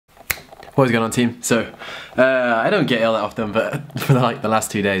What is going on, team? So, I don't get ill that often, but for like the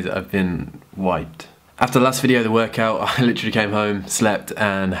last 2 days I've been wiped. After the last video, the workout, I literally came home, slept,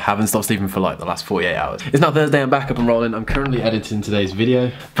 and haven't stopped sleeping for like the last 48 hours. It's now Thursday, I'm back up and rolling. I'm currently editing today's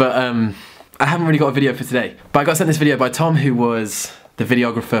video, but I haven't really got a video for today. But I got sent this video by Tom, who was the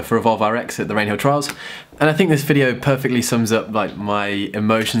videographer for Evolve RX at the Rainhill Trials. And I think this video perfectly sums up like my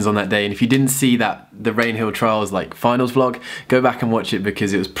emotions on that day. And if you didn't see that, the Rainhill Trials like finals vlog, go back and watch it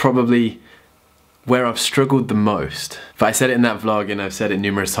because it was probably where I've struggled the most. But I said it in that vlog and I've said it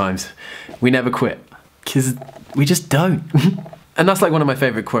numerous times. We never quit, because we just don't. And that's like one of my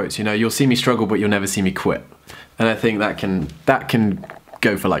favorite quotes, you know, you'll see me struggle, but you'll never see me quit. And I think that can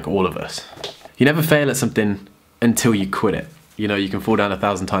go for like all of us. You never fail at something until you quit it. You know, you can fall down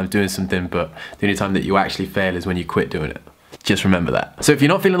 1,000 times doing something, but the only time that you actually fail is when you quit doing it. Just remember that. So if you're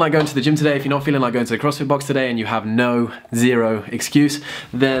not feeling like going to the gym today, if you're not feeling like going to the CrossFit box today and you have zero excuse,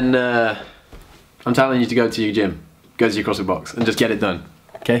 then I'm telling you to go to your gym, go to your CrossFit box and just get it done,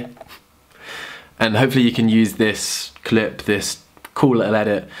 okay? And hopefully you can use this clip, this cool little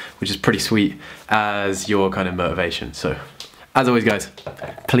edit, which is pretty sweet, as your kind of motivation. So, as always guys,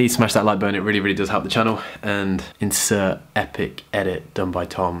 please smash that like button, it really, really does help the channel, and insert epic edit done by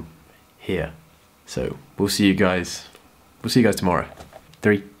Tom here. So, we'll see you guys tomorrow.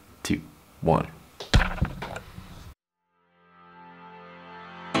 3, 2, 1.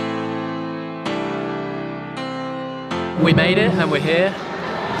 We made it and we're here.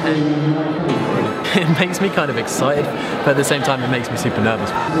 And it makes me kind of excited, but at the same time it makes me super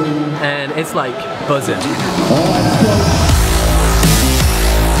nervous. And it's like buzzing.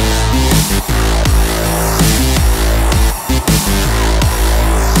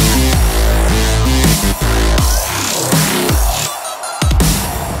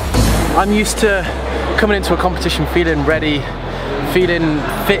 I'm used to coming into a competition feeling ready, feeling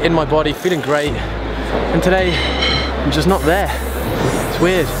fit in my body, feeling great. And today, I'm just not there. It's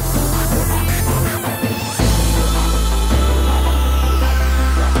weird.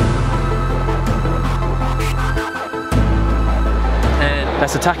 And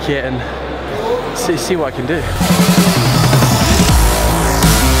let's attack it and see what I can do.